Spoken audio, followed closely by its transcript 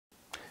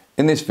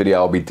In this video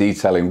I'll be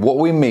detailing what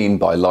we mean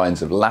by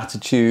lines of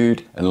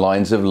latitude and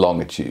lines of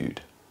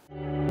longitude.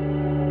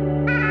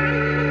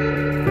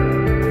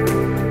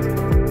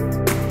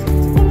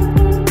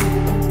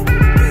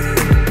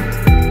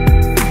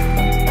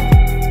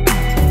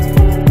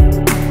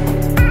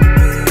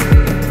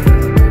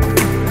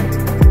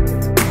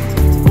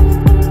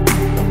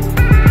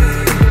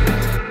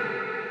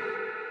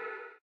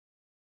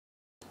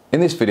 In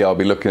this video I'll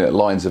be looking at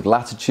lines of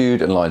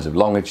latitude and lines of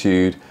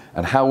longitude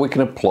and how we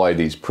can apply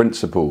these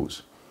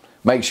principles.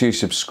 Make sure you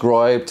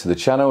subscribe to the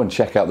channel and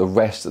check out the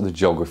rest of the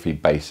Geography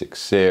Basics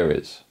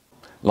series.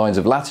 Lines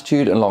of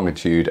latitude and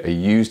longitude are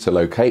used to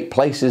locate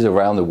places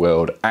around the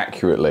world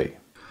accurately.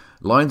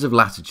 Lines of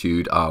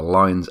latitude are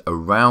lines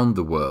around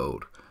the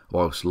world,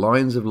 whilst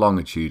lines of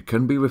longitude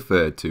can be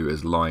referred to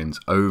as lines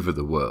over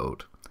the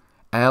world.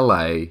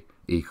 LA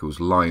equals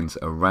lines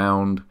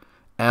around,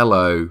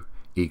 LO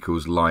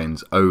equals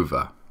lines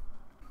over.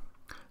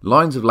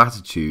 Lines of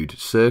latitude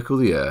circle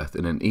the Earth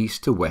in an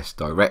east to west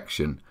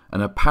direction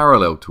and are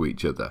parallel to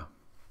each other.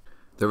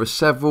 There are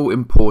several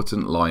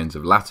important lines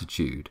of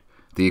latitude.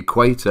 The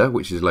Equator,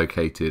 which is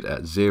located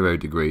at 0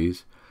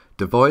 degrees,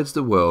 divides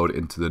the world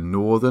into the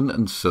Northern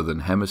and Southern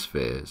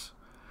Hemispheres.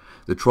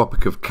 The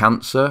Tropics of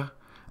Cancer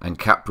and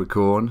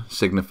Capricorn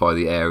signify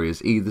the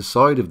areas either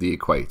side of the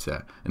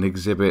equator and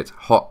exhibit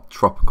hot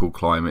tropical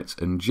climates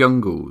and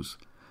jungles.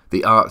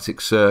 The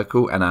Arctic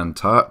Circle and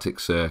Antarctic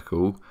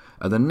Circle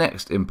are the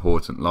next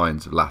important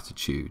lines of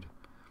latitude.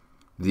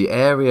 The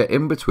area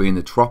in between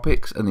the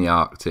tropics and the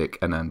Arctic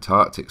and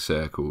Antarctic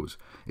circles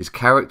is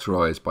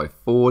characterised by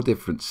 4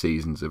 different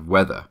seasons of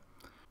weather.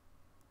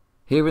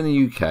 Here in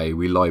the UK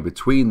we lie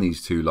between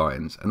these two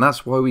lines, and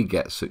that's why we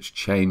get such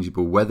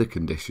changeable weather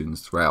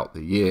conditions throughout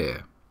the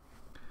year.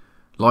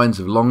 Lines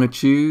of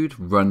longitude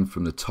run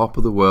from the top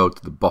of the world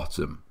to the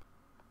bottom.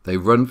 They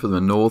run from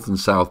the North and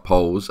South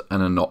poles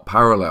and are not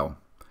parallel.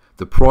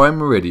 The prime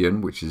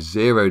meridian, which is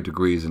 0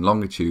 degrees in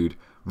longitude,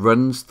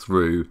 runs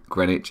through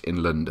Greenwich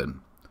in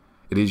London.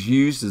 It is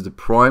used as the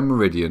prime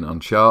meridian on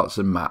charts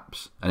and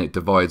maps, and it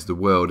divides the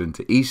world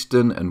into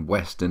eastern and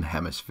western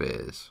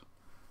hemispheres.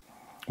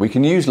 We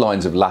can use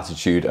lines of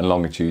latitude and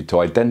longitude to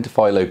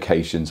identify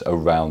locations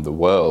around the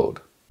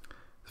world.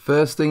 The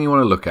first thing you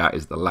want to look at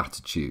is the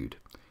latitude.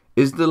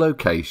 Is the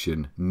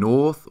location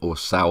north or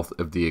south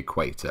of the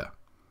equator?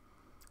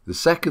 The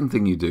second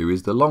thing you do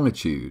is the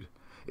longitude.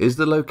 Is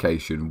the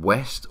location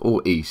west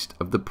or east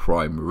of the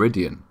prime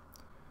meridian?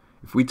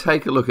 If we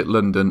take a look at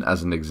London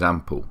as an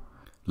example,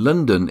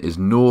 London is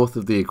north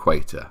of the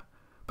equator,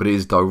 but it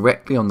is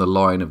directly on the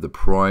line of the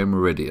prime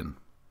meridian.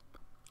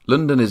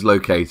 London is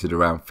located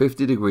around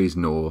 50 degrees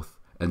north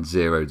and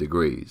 0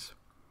 degrees.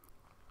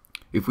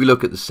 If we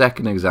look at the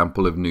second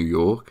example of New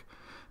York,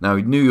 now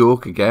New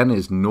York again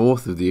is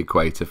north of the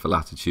equator for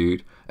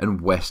latitude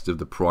and west of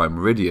the prime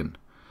meridian.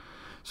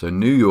 So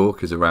New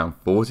York is around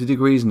 40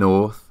 degrees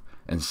north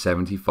and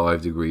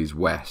 75 degrees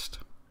west.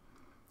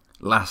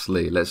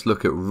 Lastly, let's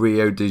look at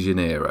Rio de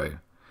Janeiro.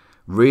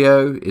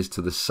 Rio is to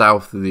the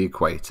south of the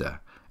equator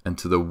and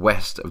to the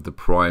west of the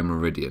prime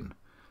meridian.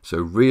 So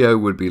Rio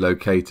would be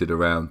located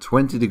around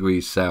 20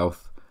 degrees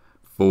south,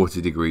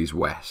 40 degrees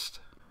west.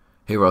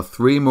 Here are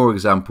 3 more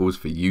examples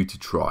for you to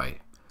try.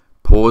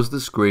 Pause the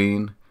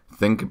screen,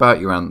 think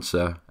about your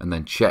answer, and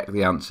then check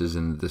the answers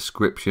in the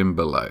description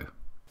below.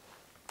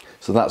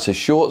 So that's a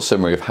short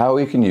summary of how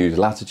you can use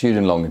latitude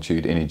and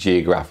longitude in your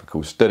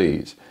geographical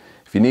studies.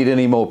 If you need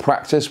any more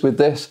practice with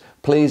this,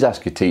 please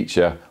ask your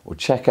teacher or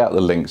check out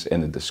the links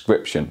in the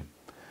description.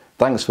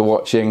 Thanks for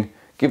watching.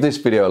 Give this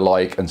video a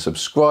like and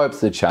subscribe to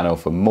the channel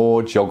for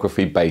more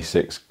geography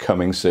basics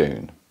coming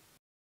soon.